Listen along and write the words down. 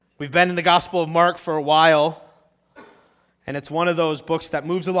We've been in the Gospel of Mark for a while, and it's one of those books that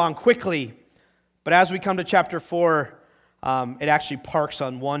moves along quickly. But as we come to chapter 4, it actually parks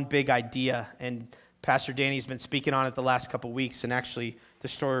on one big idea, and Pastor Danny's been speaking on it the last couple weeks, and actually the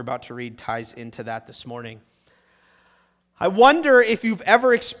story we're about to read ties into that this morning. I wonder if you've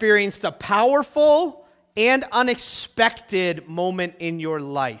ever experienced a powerful and unexpected moment in your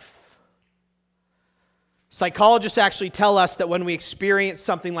life. Psychologists actually tell us that when we experience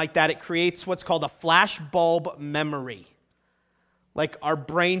something like that, it creates what's called a flashbulb memory. Like our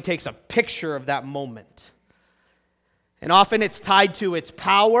brain takes a picture of that moment. And often it's tied to its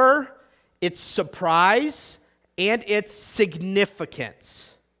power, its surprise, and its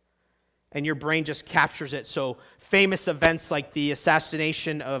significance. And your brain just captures it. So famous events like the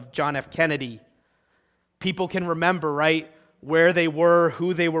assassination of John F. Kennedy, people can remember, right, where they were,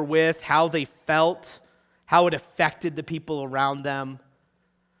 who they were with, how they felt, how it affected the people around them.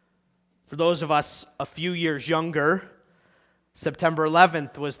 For those of us a few years younger, September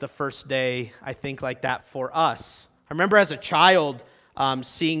 11th was the first day, I think, like that for us. I remember as a child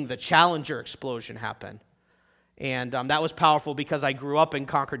seeing the Challenger explosion happen. And that was powerful because I grew up in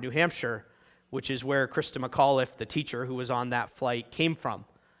Concord, New Hampshire, which is where Krista McAuliffe, the teacher who was on that flight, came from.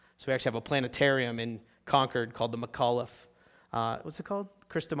 So we actually have a planetarium in Concord called the McAuliffe. What's it called?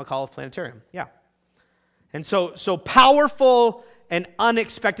 Krista McAuliffe Planetarium. Yeah. And so powerful and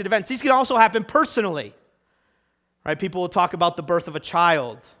unexpected events. These can also happen personally. Right? People will talk about the birth of a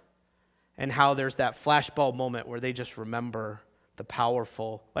child and how there's that flashbulb moment where they just remember the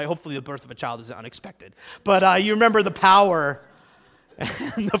powerful, like hopefully the birth of a child isn't unexpected, but you remember the power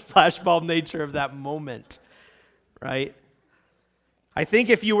and the flashbulb nature of that moment, right? I think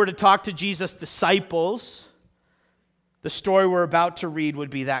if you were to talk to Jesus' disciples, the story we're about to read would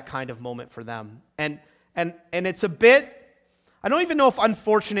be that kind of moment for them. And it's a bit, I don't even know if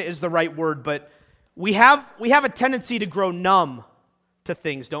unfortunate is the right word, but we have a tendency to grow numb to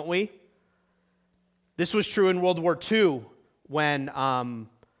things, don't we? This was true in World War II when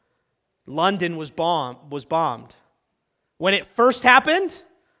London was bombed. When it first happened,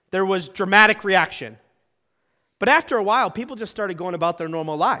 there was dramatic reaction. But after a while, people just started going about their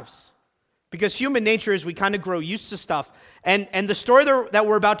normal lives. Because human nature is we kind of grow used to stuff. And the story that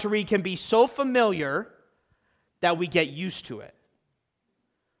we're about to read can be so familiar that we get used to it.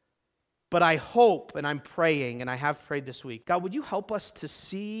 But I hope, and I'm praying, and I have prayed this week, God, would you help us to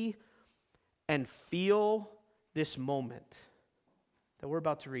see and feel this moment that we're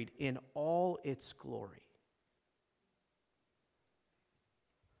about to read in all its glory?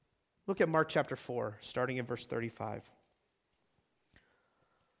 Look at Mark chapter 4, starting in verse 35.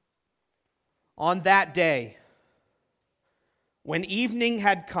 On that day, when evening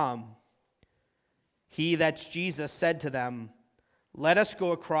had come, he, that's Jesus, said to them, "Let us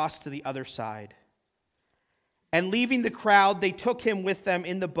go across to the other side." And leaving the crowd, they took him with them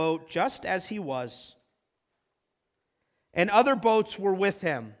in the boat just as he was. And other boats were with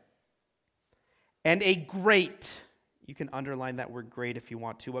him. And a great, you can underline that word great if you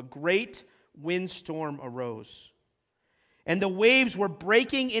want to, a great windstorm arose. And the waves were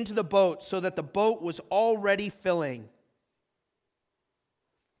breaking into the boat so that the boat was already filling.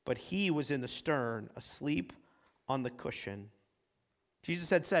 But he was in the stern, asleep on the cushion.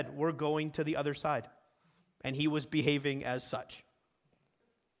 Jesus had said, we're going to the other side. And he was behaving as such.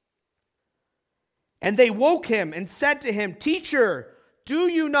 And they woke him and said to him, "Teacher,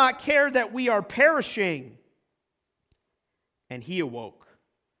 do you not care that we are perishing?" And he awoke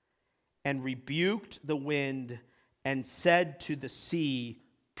and rebuked the wind and said to the sea,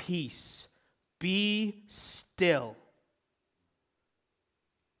 "Peace, be still."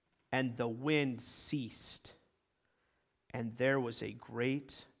 And the wind ceased, and there was a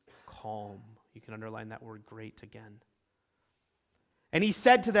great calm. You can underline that word great again. And he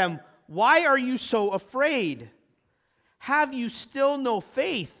said to them, "Why are you so afraid? Have you still no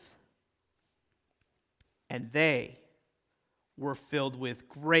faith?" And they were filled with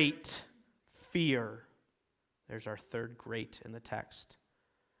great fear. There's our third great in the text.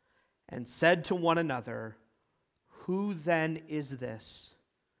 And said to one another, "Who then is this,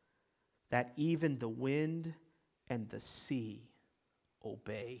 that even the wind and the sea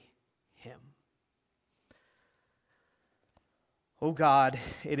obey him?" Oh God,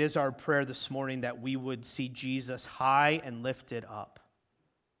 it is our prayer this morning that we would see Jesus high and lifted up.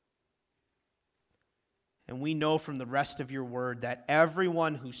 And we know from the rest of your word that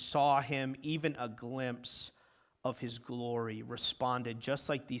everyone who saw him, even a glimpse of his glory, responded just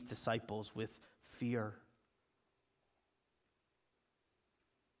like these disciples with fear.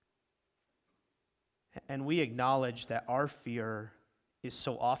 And we acknowledge that our fear is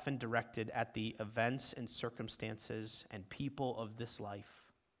so often directed at the events and circumstances and people of this life.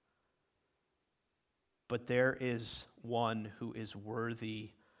 But there is one who is worthy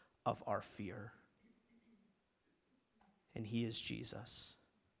of our fear, and he is Jesus.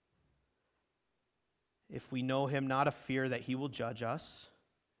 If we know him, not a fear that he will judge us,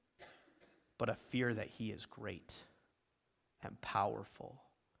 but a fear that he is great and powerful,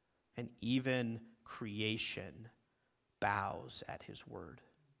 and even creation bows at his word.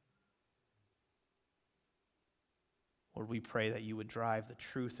 Lord, we pray that you would drive the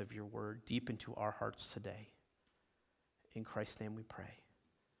truth of your word deep into our hearts today. In Christ's name we pray.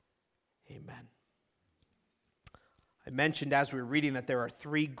 Amen. I mentioned as we were reading that there are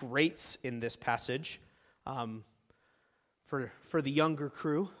three greats in this passage. For the younger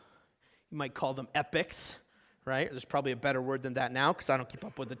crew, you might call them epics, right? There's probably a better word than that now because I don't keep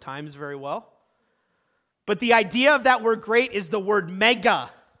up with the times very well. But the idea of that word great is the word mega.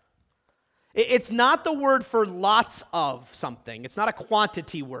 It's not the word for lots of something. It's not a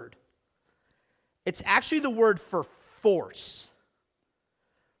quantity word. It's actually the word for force.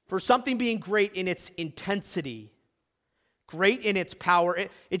 For something being great in its intensity, great in its power.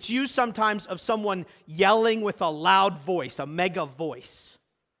 It's used sometimes of someone yelling with a loud voice, a mega voice.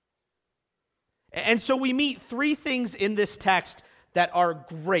 And so we meet three things in this text that are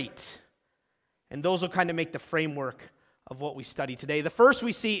great. And those will kind of make the framework of what we study today. The first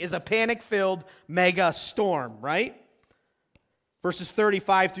we see is a panic-filled mega storm, right? Verses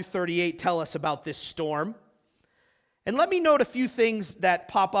 35 through 38 tell us about this storm. And let me note a few things that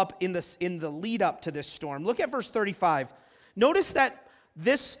pop up in the lead up to this storm. Look at verse 35. Notice that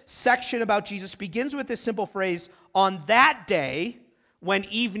this section about Jesus begins with this simple phrase, on that day when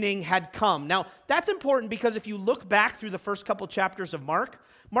evening had come. Now, that's important because if you look back through the first couple chapters of Mark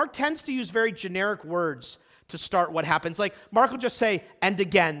tends to use very generic words to start what happens. Like, Mark will just say, and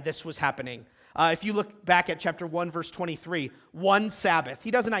again, this was happening. If you look back at chapter 1, verse 23, one Sabbath. He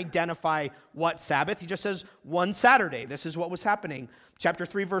doesn't identify what Sabbath. He just says, one Saturday. This is what was happening. Chapter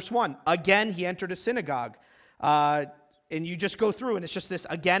 3, verse 1, again, he entered a synagogue. And you just go through, and it's just this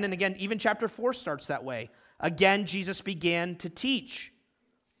again and again. Even chapter 4 starts that way. Again, Jesus began to teach.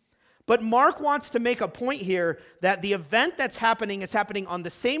 But Mark wants to make a point here that the event that's happening is happening on the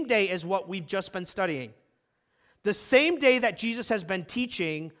same day as what we've just been studying. The same day that Jesus has been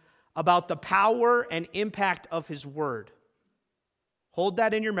teaching about the power and impact of his word. Hold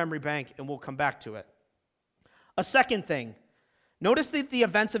that in your memory bank, and we'll come back to it. A second thing, notice that the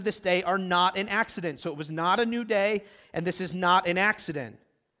events of this day are not an accident. So it was not a new day, and this is not an accident.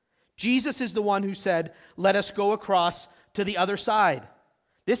 Jesus is the one who said, let us go across to the other side.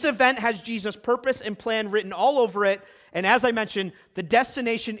 This event has Jesus' purpose and plan written all over it, and as I mentioned, the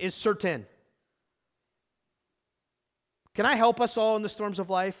destination is certain. Can I help us all in the storms of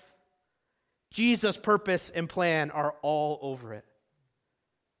life? Jesus' purpose and plan are all over it.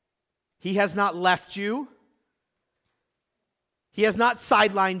 He has not left you. He has not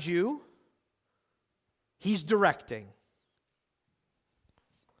sidelined you. He's directing.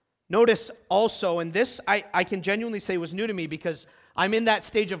 Notice also, and this I can genuinely say was new to me because I'm in that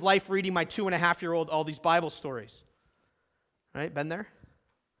stage of life reading my 2.5-year-old all these Bible stories. Right? Been there?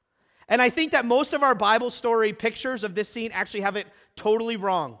 And I think that most of our Bible story pictures of this scene actually have it totally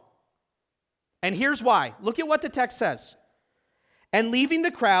wrong. And here's why. Look at what the text says. And leaving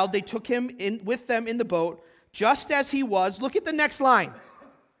the crowd, they took him in with them in the boat, just as he was. Look at the next line.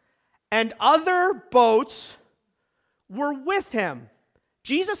 And other boats were with him.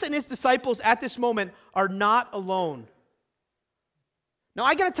 Jesus and his disciples at this moment are not alone. Now,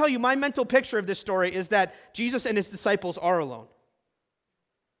 I got to tell you, my mental picture of this story is that Jesus and his disciples are alone.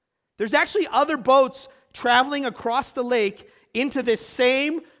 There's actually other boats traveling across the lake into this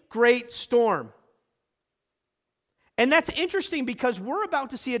same great storm. And that's interesting because we're about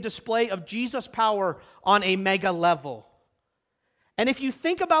to see a display of Jesus' power on a mega level. And if you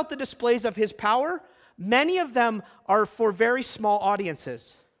think about the displays of his power, many of them are for very small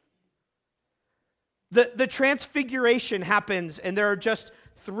audiences. The transfiguration happens, and there are just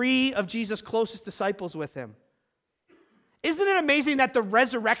 3 of Jesus' closest disciples with him. Isn't it amazing that the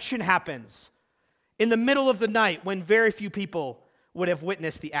resurrection happens in the middle of the night when very few people would have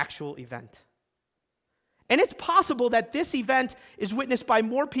witnessed the actual event? And it's possible that this event is witnessed by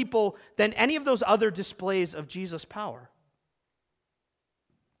more people than any of those other displays of Jesus' power.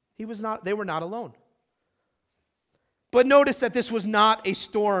 They were not alone. But notice that this was not a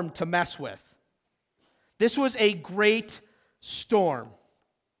storm to mess with. This was a great storm,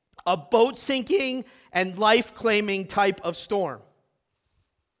 a boat-sinking and life-claiming type of storm.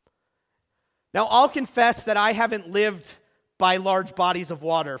 Now, I'll confess that I haven't lived by large bodies of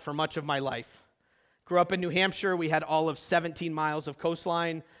water for much of my life. Grew up in New Hampshire. We had all of 17 miles of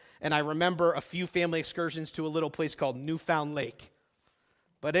coastline, and I remember a few family excursions to a little place called Newfound Lake.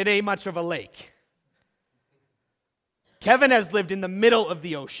 But it ain't much of a lake. Kevin has lived in the middle of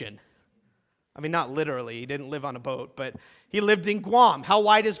the ocean. I mean, not literally. He didn't live on a boat, but he lived in Guam. How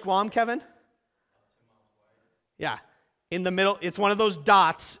wide is Guam, Kevin? Yeah, in the middle. It's one of those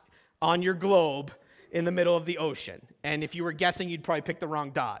dots on your globe in the middle of the ocean. And if you were guessing, you'd probably pick the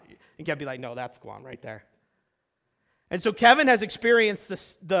wrong dot. And Kevin'd be like, no, that's Guam right there. And so Kevin has experienced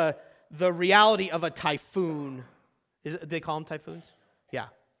the reality of a typhoon. They call them typhoons? Yeah.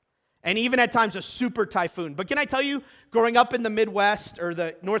 And even at times a super typhoon. But can I tell you, growing up in the Midwest or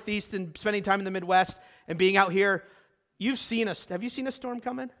the Northeast and spending time in the Midwest and being out here, have you seen a storm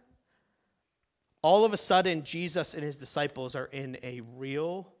coming? All of a sudden, Jesus and his disciples are in a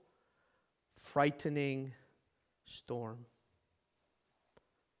real, frightening storm.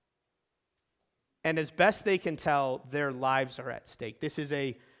 And as best they can tell, their lives are at stake. This is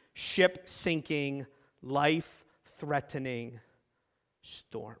a ship-sinking, life-threatening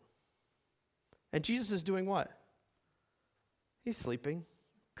storm. And Jesus is doing what? He's sleeping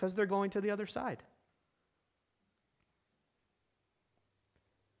because they're going to the other side.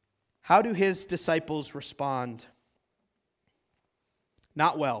 How do his disciples respond?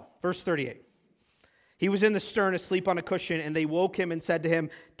 Not well. Verse 38. He was in the stern asleep on a cushion, and they woke him and said to him,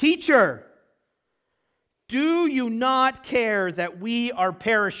 "Teacher, do you not care that we are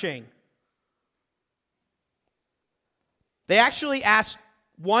perishing?" They actually asked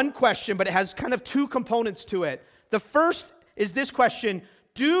one question, but it has kind of two components to it. The first is this question: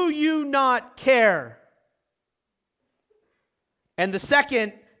 do you not care? And the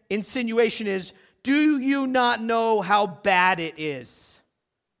second insinuation is, do you not know how bad it is?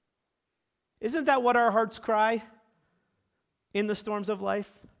 Isn't that what our hearts cry in the storms of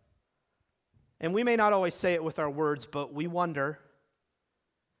life? And we may not always say it with our words, but we wonder,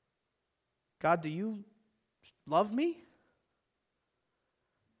 God, do you love me?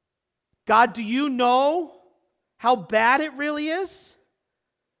 God, do you know how bad it really is?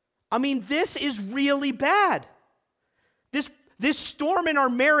 I mean, this is really bad. This storm in our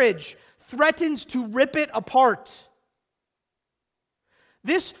marriage threatens to rip it apart.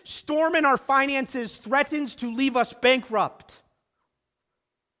 This storm in our finances threatens to leave us bankrupt.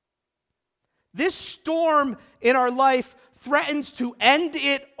 This storm in our life threatens to end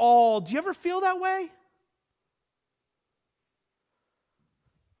it all. Do you ever feel that way?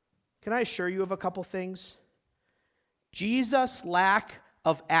 Can I assure you of a couple things? Jesus' lack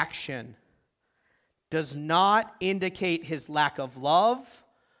of action does not indicate his lack of love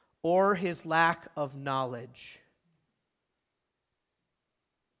or his lack of knowledge.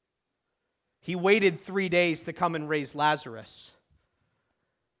 He waited 3 days to come and raise Lazarus.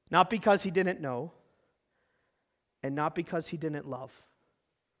 Not because he didn't know, and not because he didn't love.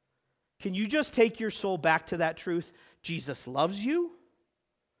 Can you just take your soul back to that truth? Jesus loves you,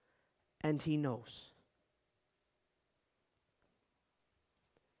 and he knows.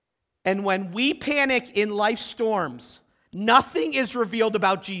 And when we panic in life's storms, nothing is revealed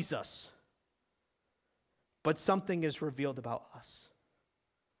about Jesus, but something is revealed about us.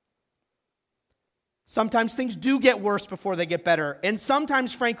 Sometimes things do get worse before they get better, and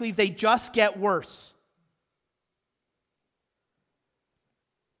sometimes, frankly, they just get worse.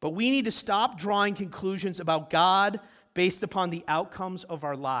 But we need to stop drawing conclusions about God based upon the outcomes of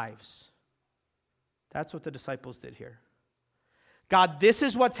our lives. That's what the disciples did here. God, this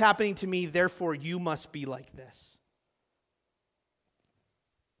is what's happening to me, therefore you must be like this.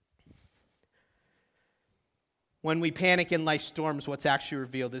 When we panic in life's storms, what's actually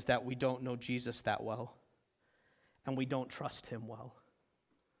revealed is that we don't know Jesus that well, and we don't trust him well.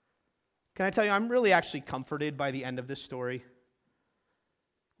 Can I tell you, I'm really actually comforted by the end of this story.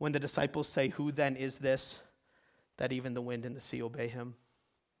 When the disciples say, "Who then is this, that even the wind and the sea obey him?"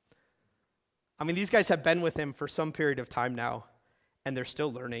 I mean, these guys have been with him for some period of time now, and they're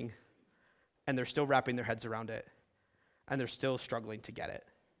still learning, and they're still wrapping their heads around it, and they're still struggling to get it.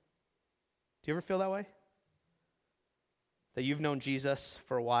 Do you ever feel that way? That you've known Jesus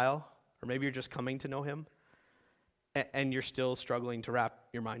for a while, or maybe you're just coming to know him, and you're still struggling to wrap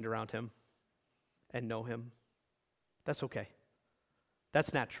your mind around him and know him? That's okay.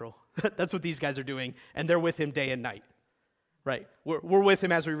 That's natural. That's what these guys are doing, and they're with him day and night. Right. We're with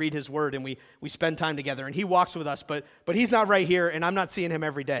him as we read his word, and we spend time together, and he walks with us, but he's not right here, and I'm not seeing him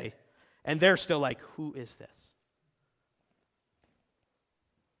every day. And they're still like, who is this?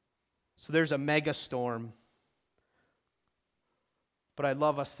 So there's a mega storm. But I'd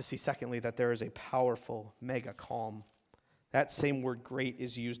love us to see, secondly, that there is a powerful mega calm That same word great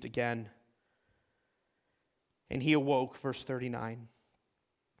is used again. And he awoke, verse 39,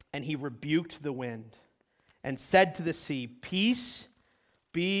 and he rebuked the wind and said to the sea, "Peace,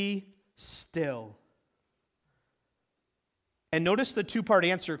 be still." And notice the two-part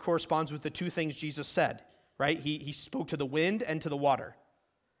answer corresponds with the two things Jesus said, right? He spoke to the wind and to the water.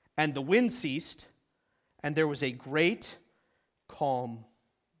 And the wind ceased, and there was a great calm.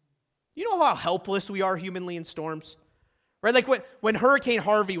 You know how helpless we are humanly in storms? Right? Like when Hurricane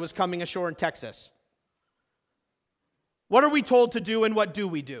Harvey was coming ashore in Texas. What are we told to do and what do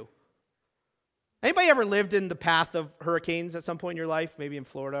we do? Anybody ever lived in the path of hurricanes at some point in your life? Maybe in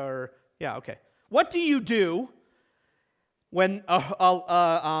Florida or, yeah, okay. What do you do when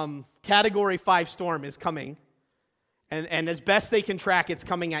a Category 5 storm is coming and as best they can track, it's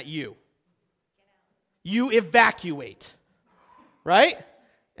coming at you? You evacuate, right?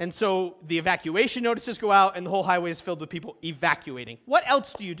 And so the evacuation notices go out and the whole highway is filled with people evacuating. What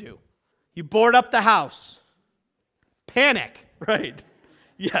else do? You board up the house. Panic, right?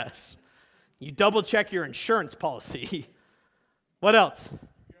 Yes. You double check your insurance policy. What else?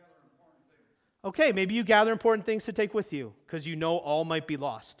 Okay, maybe you gather important things to take with you because you know all might be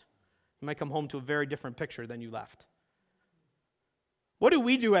lost. You might come home to a very different picture than you left. What do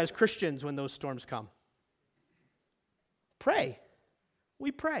we do as Christians when those storms come? Pray.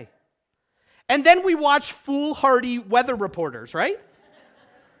 We pray. And then we watch foolhardy weather reporters, right?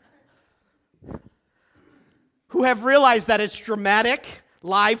 Who have realized that it's dramatic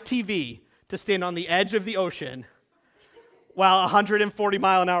live TV to stand on the edge of the ocean while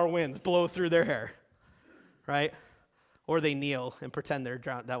 140-mile-an-hour winds blow through their hair, right? Or they kneel and pretend they're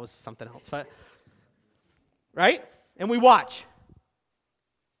drowned. That was something else, but, right? And we watch.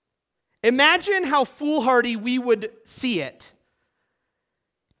 Imagine how foolhardy we would see it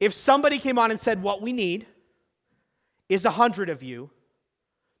if somebody came on and said, what we need is 100 of you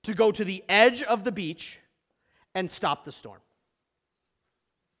to go to the edge of the beach and stop the storm.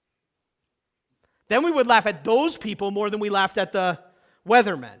 Then we would laugh at those people more than we laughed at the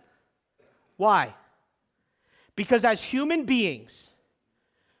weathermen. Why? Because as human beings,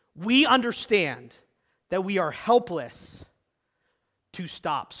 we understand that we are helpless to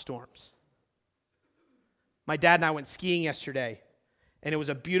stop storms. My dad and I went skiing yesterday, and it was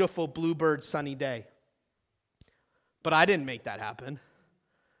a beautiful bluebird sunny day. But I didn't make that happen.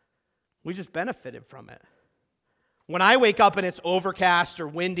 We just benefited from it. When I wake up and it's overcast or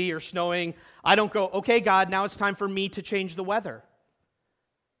windy or snowing, I don't go, okay, God, now it's time for me to change the weather.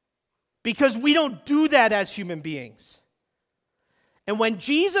 Because we don't do that as human beings. And when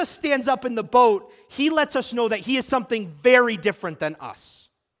Jesus stands up in the boat, he lets us know that he is something very different than us.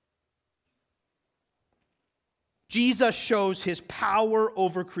 Jesus shows his power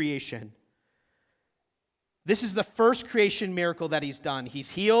over creation. This is the first creation miracle that he's done. He's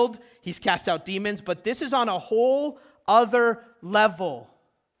healed, he's cast out demons, but this is on a whole other level.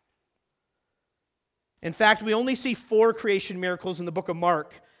 In fact, we only see 4 creation miracles in the book of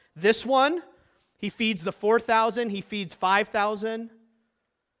Mark. This one, he feeds the 4,000, he feeds 5,000,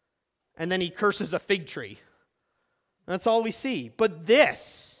 and then he curses a fig tree. That's all we see. But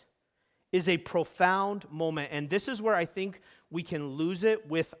this is a profound moment, and this is where I think we can lose it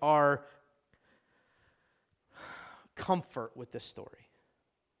with our comfort with this story.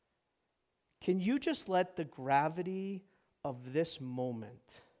 Can you just let the gravity of this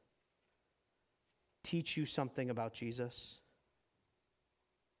moment teach you something about Jesus?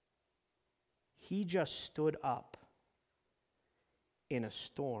 He just stood up in a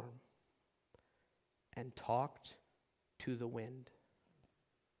storm and talked to the wind.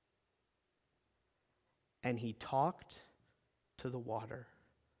 And he talked to the water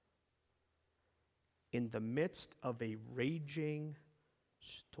in the midst of a raging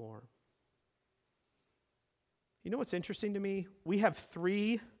storm. You know what's interesting to me? We have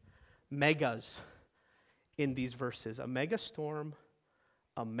 3 megas in these verses. A mega storm,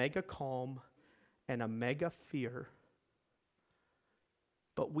 a mega calm, and a mega fear.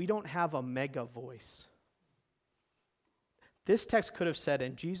 But we don't have a mega voice. This text could have said,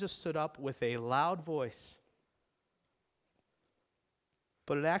 and Jesus stood up with a loud voice.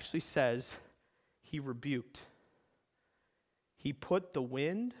 But it actually says, he rebuked. He put the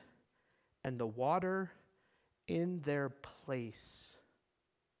wind and the water in their place.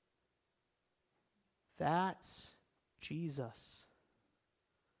 That's Jesus.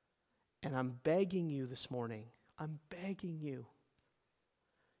 And I'm begging you this morning, I'm begging you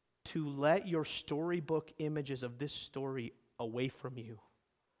to let your storybook images of this story away from you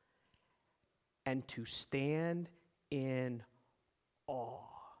and to stand in awe.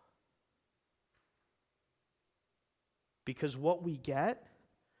 Because what we get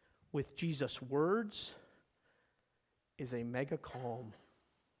with Jesus' words is a mega calm.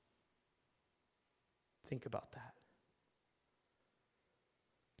 Think about that.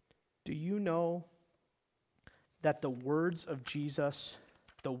 Do you know that the words of Jesus,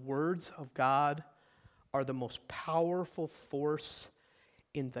 the words of God, are the most powerful force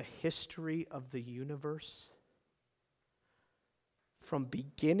in the history of the universe? From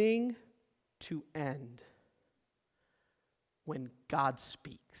beginning to end, when God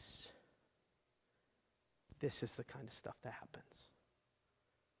speaks, this is the kind of stuff that happens.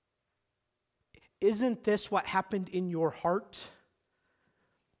 Isn't this what happened in your heart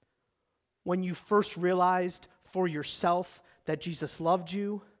when you first realized for yourself that Jesus loved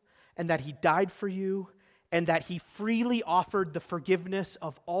you and that he died for you and that he freely offered the forgiveness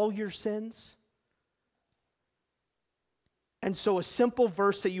of all your sins? And so a simple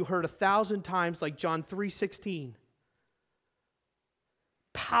verse that you heard 1,000 times, like John 3:16,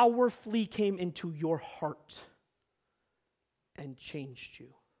 powerfully came into your heart and changed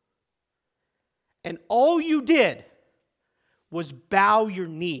you. And all you did was bow your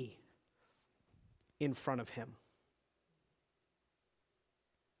knee in front of him.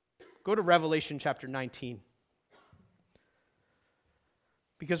 Go to Revelation chapter 19.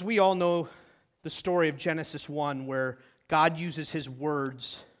 Because we all know the story of Genesis 1, where God uses his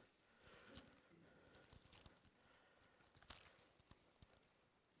words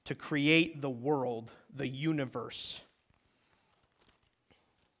to create the world, the universe.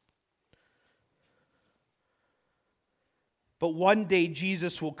 But one day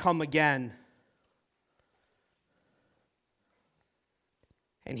Jesus will come again,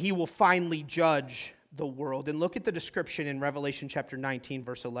 and he will finally judge the world. And look at the description in Revelation chapter 19,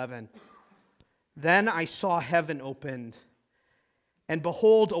 verse 11. Then I saw heaven opened, and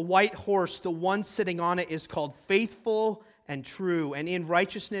behold, a white horse. The one sitting on it is called Faithful and True, and in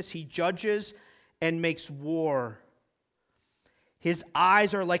righteousness he judges and makes war. His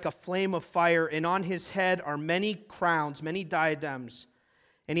eyes are like a flame of fire, and on his head are many crowns, many diadems.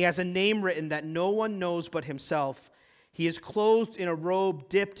 And he has a name written that no one knows but himself. He is clothed in a robe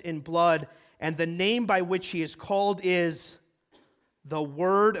dipped in blood, and the name by which he is called is the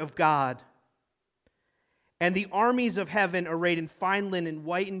Word of God. And the armies of heaven, arrayed in fine linen,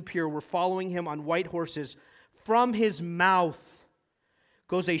 white and pure, were following him on white horses. From his mouth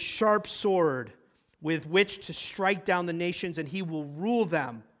goes a sharp sword with which to strike down the nations, and he will rule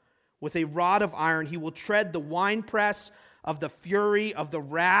them with a rod of iron. He will tread the winepress of the fury of the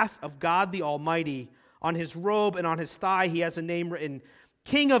wrath of God the Almighty. On his robe and on his thigh he has a name written,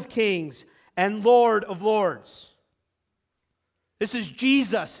 King of Kings and Lord of Lords. This is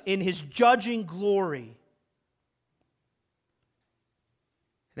Jesus in his judging glory.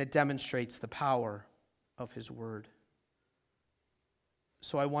 And it demonstrates the power of his word.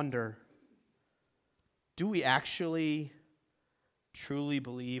 So I wonder, do we actually truly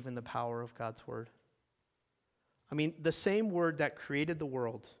believe in the power of God's word? I mean, the same word that created the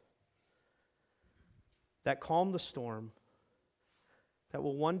world, that calmed the storm, that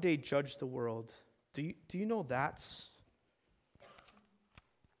will one day judge the world. Do you know that's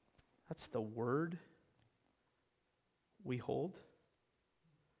the word we hold?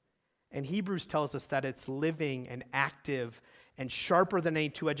 And Hebrews tells us that it's living and active and sharper than any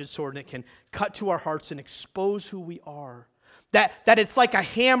two-edged sword, and it can cut to our hearts and expose who we are. That it's like a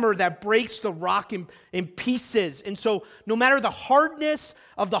hammer that breaks the rock in pieces. And so no matter the hardness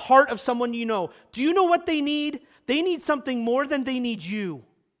of the heart of someone you know, do you know what they need? They need something more than they need you.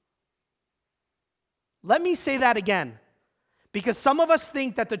 Let me say that again. Because some of us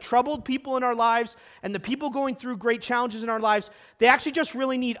think that the troubled people in our lives and the people going through great challenges in our lives, they actually just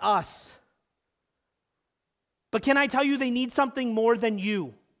really need us. But can I tell you, they need something more than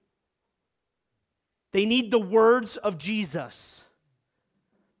you. They need the words of Jesus.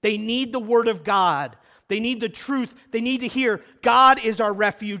 They need the word of God. They need the truth. They need to hear, God is our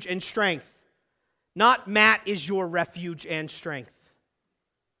refuge and strength. Not Matt is your refuge and strength.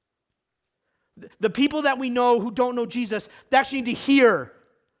 The people that we know who don't know Jesus, they actually need to hear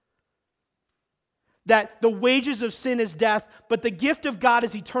that the wages of sin is death, but the gift of God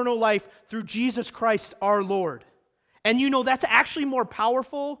is eternal life through Jesus Christ our Lord. And you know that's actually more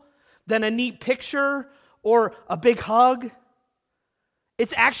powerful than a neat picture or a big hug.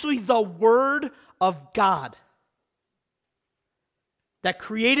 It's actually the Word of God that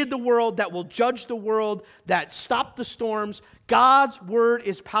created the world, that will judge the world, that stopped the storms. God's Word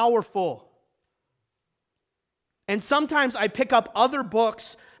is powerful. And sometimes I pick up other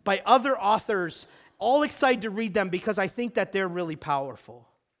books by other authors, all excited to read them because I think that they're really powerful.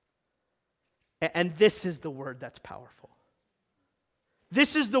 And this is the word that's powerful.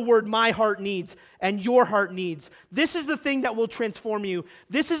 This is the word my heart needs and your heart needs. This is the thing that will transform you.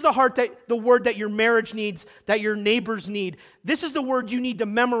 This is the word that your marriage needs, that your neighbors need. This is the word you need to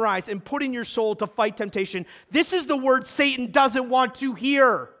memorize and put in your soul to fight temptation. This is the word Satan doesn't want to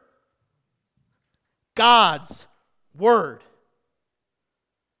hear. God's word.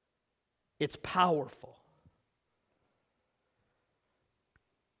 It's powerful.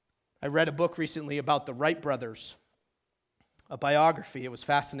 I read a book recently about the Wright brothers, a biography. It was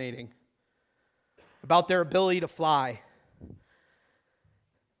fascinating, about their ability to fly.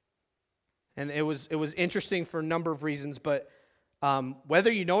 And it was interesting for a number of reasons, but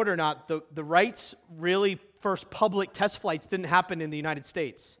whether you know it or not, the Wrights' really first public test flights didn't happen in the United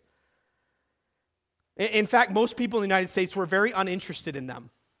States. In fact, most people in the United States were very uninterested in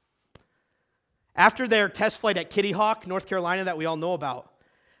them. After their test flight at Kitty Hawk, North Carolina, that we all know about,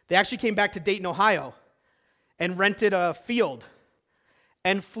 they actually came back to Dayton, Ohio, and rented a field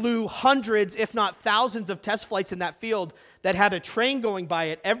and flew hundreds, if not thousands, of test flights in that field that had a train going by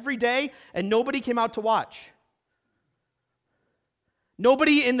it every day, and nobody came out to watch.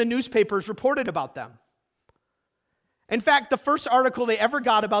 Nobody in the newspapers reported about them. In fact, the first article they ever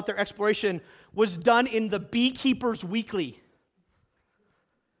got about their exploration was done in the Beekeepers Weekly,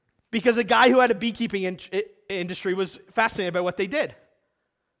 because a guy who had a beekeeping industry was fascinated by what they did.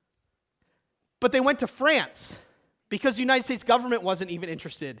 But they went to France because the United States government wasn't even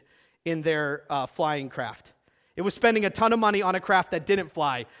interested in their flying craft. It was spending a ton of money on a craft that didn't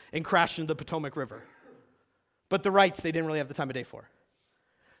fly and crashed into the Potomac River. But the Wrights, they didn't really have the time of day for.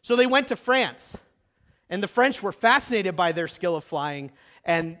 So they went to France, and the French were fascinated by their skill of flying,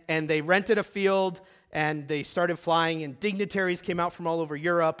 and they rented a field, and they started flying, and dignitaries came out from all over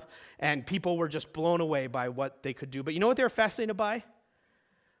Europe, and people were just blown away by what they could do. But you know what they were fascinated by?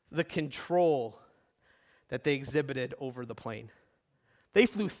 The control that they exhibited over the plane. They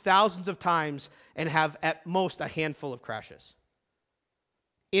flew thousands of times and have at most a handful of crashes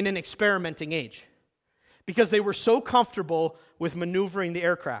in an experimenting age, because they were so comfortable with maneuvering the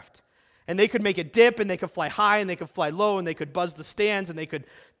aircraft. And they could make a dip, and they could fly high, and they could fly low, and they could buzz the stands, and they could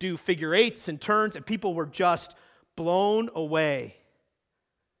do figure eights and turns, and people were just blown away.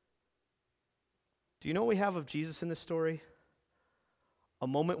 Do you know what we have of Jesus in this story? A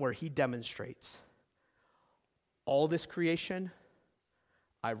moment where he demonstrates, all this creation,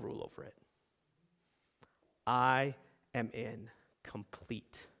 I rule over it. I am in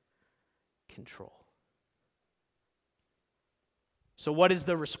complete control. So what is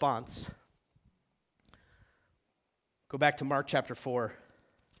the response? Go back to Mark chapter 4.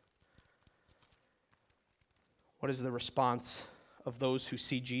 What is the response of those who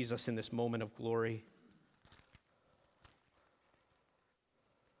see Jesus in this moment of glory?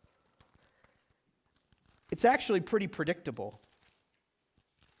 It's actually pretty predictable.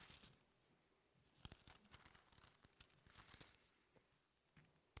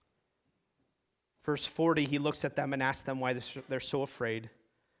 Verse 40, he looks at them and asks them why they're so afraid.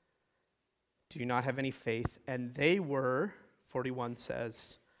 Do you not have any faith? And they were, 41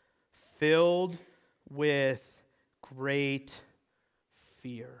 says, filled with great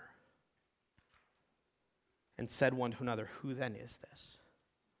fear, and said one to another, who then is this?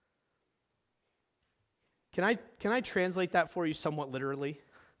 Can I translate that for you somewhat literally?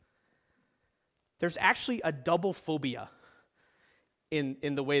 There's actually a double phobia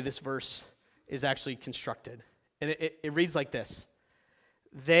in the way this verse is actually constructed. And it reads like this.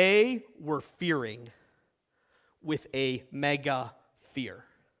 They were fearing with a mega fear.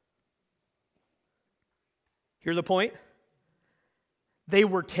 Hear the point? They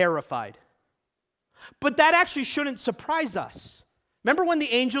were terrified. But that actually shouldn't surprise us. Remember when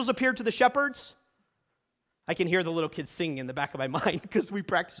the angels appeared to the shepherds? I can hear the little kids singing in the back of my mind because we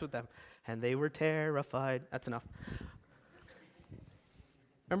practiced with them. And they were terrified. That's enough.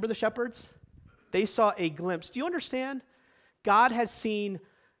 Remember the shepherds? They saw a glimpse. Do you understand? God has seen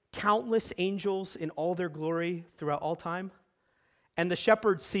countless angels in all their glory throughout all time. And the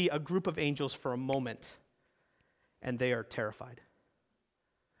shepherds see a group of angels for a moment, and they are terrified.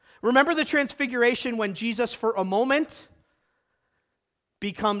 Remember the transfiguration when Jesus, for a moment,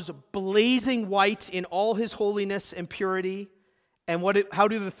 becomes blazing white in all his holiness and purity. And how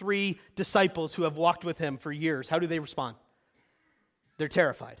do the three disciples who have walked with him for years, how do they respond? They're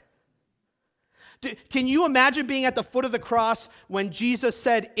terrified. Can you imagine being at the foot of the cross when Jesus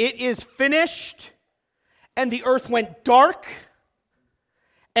said, "It is finished," and the earth went dark,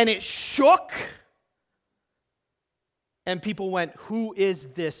 and it shook, and people went, "Who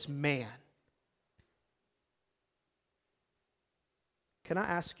is this man?" Can I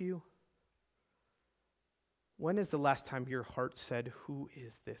ask you, when is the last time your heart said, "Who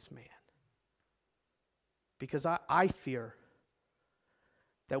is this man?" Because I fear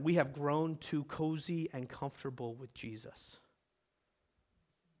that we have grown too cozy and comfortable with Jesus.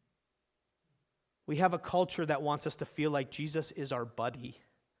 We have a culture that wants us to feel like Jesus is our buddy.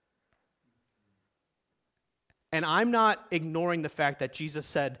 And I'm not ignoring the fact that Jesus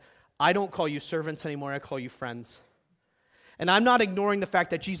said, "I don't call you servants anymore, I call you friends." And I'm not ignoring the fact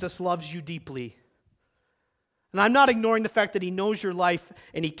that Jesus loves you deeply. And I'm not ignoring the fact that he knows your life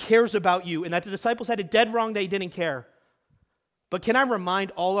and he cares about you, and that the disciples had it dead wrong that he didn't care. But can I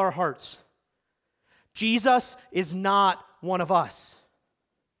remind all our hearts, Jesus is not one of us.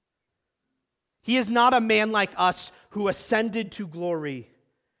 He is not a man like us who ascended to glory.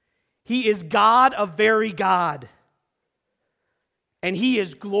 He is God, a very God. And he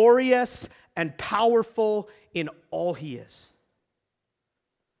is glorious and powerful in all he is.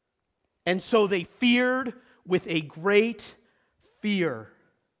 And so they feared with a great fear.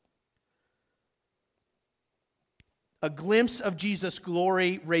 A glimpse of Jesus'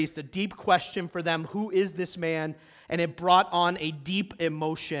 glory raised a deep question for them: who is this man? And it brought on a deep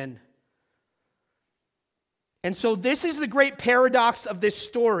emotion. And so this is the great paradox of this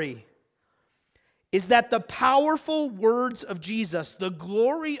story, is that the powerful words of Jesus, the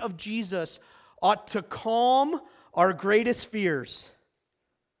glory of Jesus, ought to calm our greatest fears.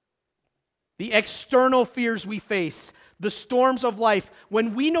 The external fears we face, the storms of life.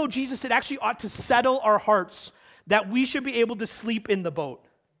 When we know Jesus, it actually ought to settle our hearts that we should be able to sleep in the boat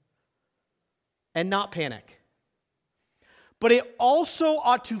and not panic. But it also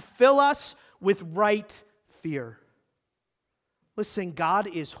ought to fill us with right fear. Listen, God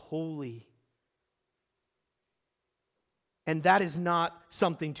is holy. And that is not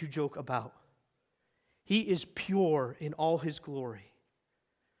something to joke about. He is pure in all his glory.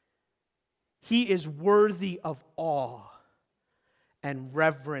 He is worthy of awe and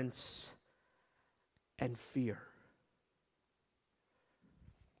reverence and fear.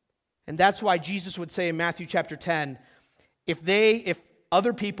 And that's why Jesus would say in Matthew chapter 10, if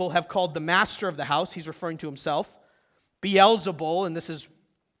other people have called the master of the house, he's referring to himself, Beelzebul, and this is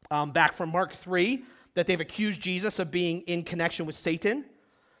back from Mark 3, that they've accused Jesus of being in connection with Satan.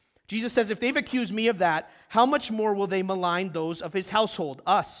 Jesus says, if they've accused me of that, how much more will they malign those of his household,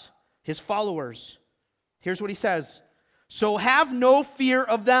 us, his followers? Here's what he says. So have no fear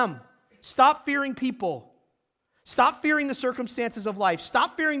of them. Stop fearing people. Stop fearing the circumstances of life.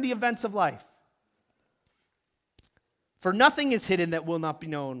 Stop fearing the events of life. For nothing is hidden that will not be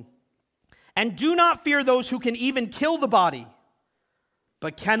known. And do not fear those who can even kill the body,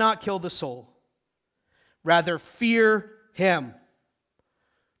 but cannot kill the soul. Rather, fear him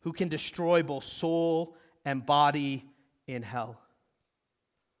who can destroy both soul and body in hell.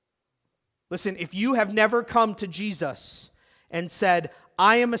 Listen, if you have never come to Jesus and said,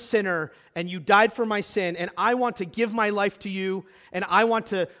 I am a sinner and you died for my sin and I want to give my life to you and I want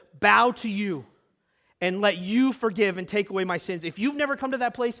to bow to you and let you forgive and take away my sins. If you've never come to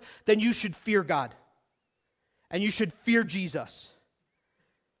that place, then you should fear God. And you should fear Jesus.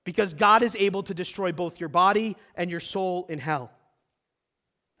 Because God is able to destroy both your body and your soul in hell.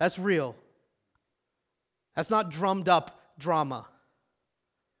 That's real. That's not drummed up drama.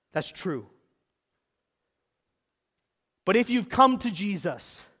 That's true. But if you've come to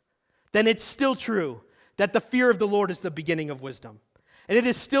Jesus, then it's still true that the fear of the Lord is the beginning of wisdom. And it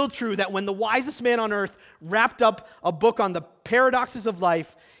is still true that when the wisest man on earth wrapped up a book on the paradoxes of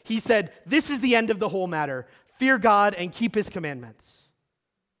life, he said, this is the end of the whole matter. Fear God and keep his commandments.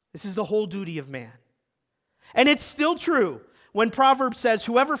 This is the whole duty of man. And it's still true when Proverbs says,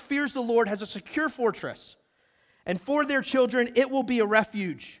 whoever fears the Lord has a secure fortress, and for their children it will be a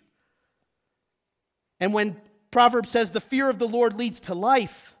refuge. And when Proverbs says the fear of the Lord leads to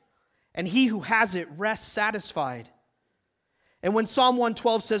life, and he who has it rests satisfied. And when Psalm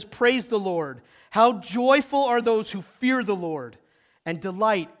 112 says, praise the Lord, how joyful are those who fear the Lord and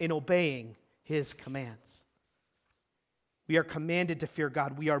delight in obeying his commands. We are commanded to fear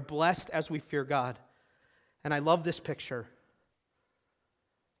God. We are blessed as we fear God. And I love this picture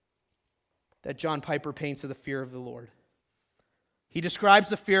that John Piper paints of the fear of the Lord. He describes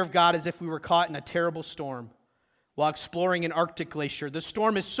the fear of God as if we were caught in a terrible storm while exploring an Arctic glacier. The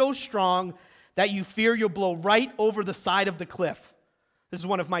storm is so strong that you fear you'll blow right over the side of the cliff. This is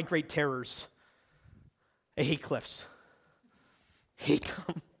one of my great terrors. I hate cliffs. Hate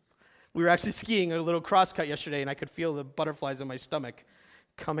them. We were actually skiing a little crosscut yesterday, and I could feel the butterflies in my stomach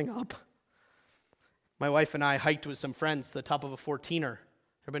coming up. My wife and I hiked with some friends to the top of a 14er.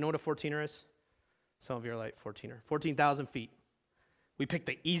 Everybody know what a 14er is? Some of you are like, 14er. 14,000 feet. We picked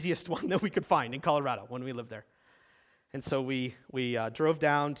the easiest one that we could find in Colorado when we lived there. And so we drove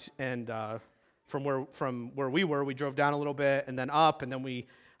down, and from where we were, we drove down a little bit and then up, and then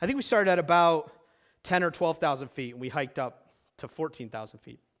I think we started at about 10 or 12,000 feet, and we hiked up to 14,000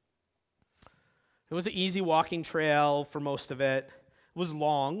 feet. It was an easy walking trail for most of it. It was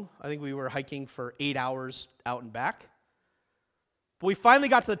long. I think we were hiking for 8 hours out and back. But we finally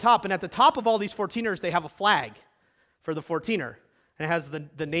got to the top, and at the top of all these 14ers, they have a flag for the 14er, and it has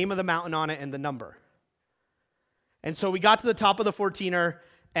the name of the mountain on it and the number. And so we got to the top of the 14er,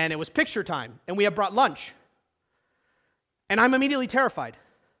 and it was picture time, and we had brought lunch. And I'm immediately terrified.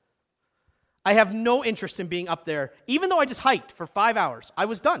 I have no interest in being up there. Even though I just hiked for 5 hours, I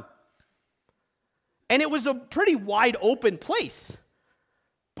was done. And it was a pretty wide open place.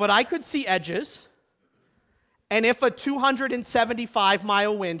 But I could see edges. And if a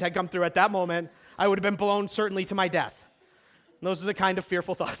 275-mile wind had come through at that moment, I would have been blown certainly to my death. And those are the kind of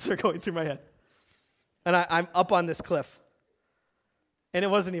fearful thoughts that are going through my head. And I'm up on this cliff. And it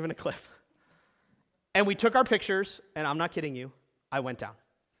wasn't even a cliff. And we took our pictures, and I'm not kidding you, I went down.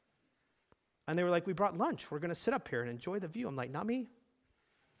 And they were like, we brought lunch. We're going to sit up here and enjoy the view. I'm like, not me.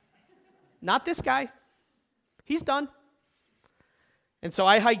 Not this guy. He's done. And so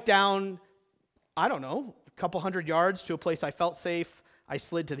I hiked down, I don't know, a couple hundred yards to a place I felt safe. I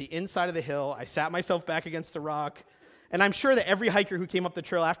slid to the inside of the hill. I sat myself back against a rock. And I'm sure that every hiker who came up the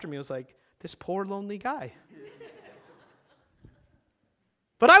trail after me was like, this poor lonely guy.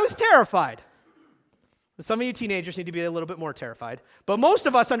 But I was terrified. Some of you teenagers need to be a little bit more terrified. But most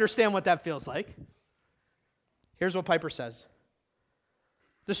of us understand what that feels like. Here's what Piper says.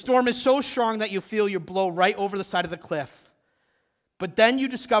 The storm is so strong that you feel you blow right over the side of the cliff. But then you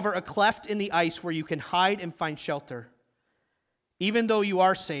discover a cleft in the ice where you can hide and find shelter. Even though you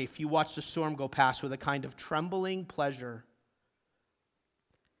are safe, you watch the storm go past with a kind of trembling pleasure.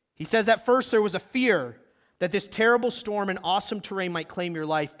 He says at first there was a fear that this terrible storm and awesome terrain might claim your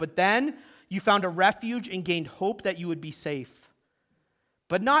life, but then you found a refuge and gained hope that you would be safe.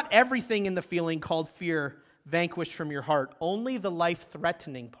 But not everything in the feeling called fear vanquished from your heart, only the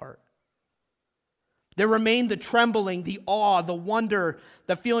life-threatening part. There remained the trembling, the awe, the wonder,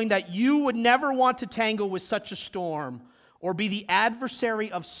 the feeling that you would never want to tangle with such a storm or be the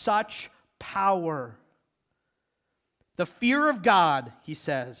adversary of such power. The fear of God, he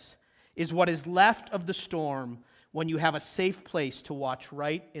says, is what is left of the storm when you have a safe place to watch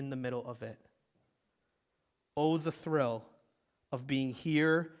right in the middle of it. Oh, the thrill of being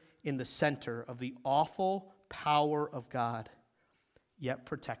here in the center of the awful power of God, yet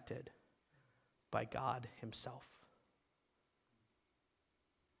protected by God himself.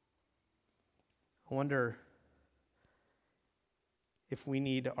 I wonder if we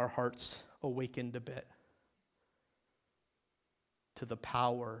need our hearts awakened a bit to the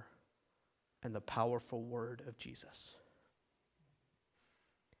power and the powerful word of Jesus.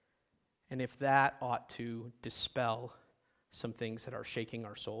 And if that ought to dispel some things that are shaking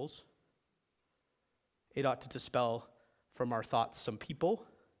our souls, it ought to dispel from our thoughts some people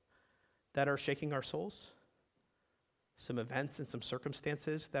that are shaking our souls, some events and some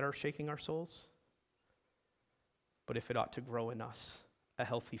circumstances that are shaking our souls. But if it ought to grow in us a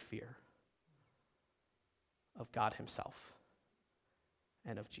healthy fear of God himself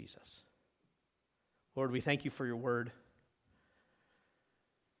and of Jesus. Lord, we thank you for your word.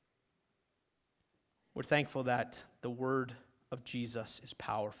 We're thankful that the word of Jesus is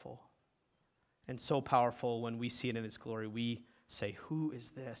powerful. And so powerful when we see it in its glory, we say, who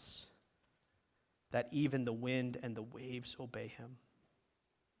is this? That even the wind and the waves obey him.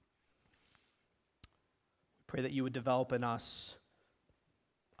 We pray that you would develop in us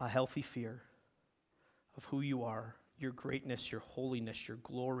a healthy fear of who you are, your greatness, your holiness, your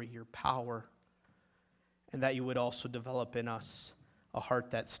glory, your power, and that you would also develop in us a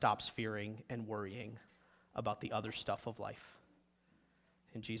heart that stops fearing and worrying about the other stuff of life.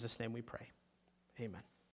 In Jesus' name we pray. Amen.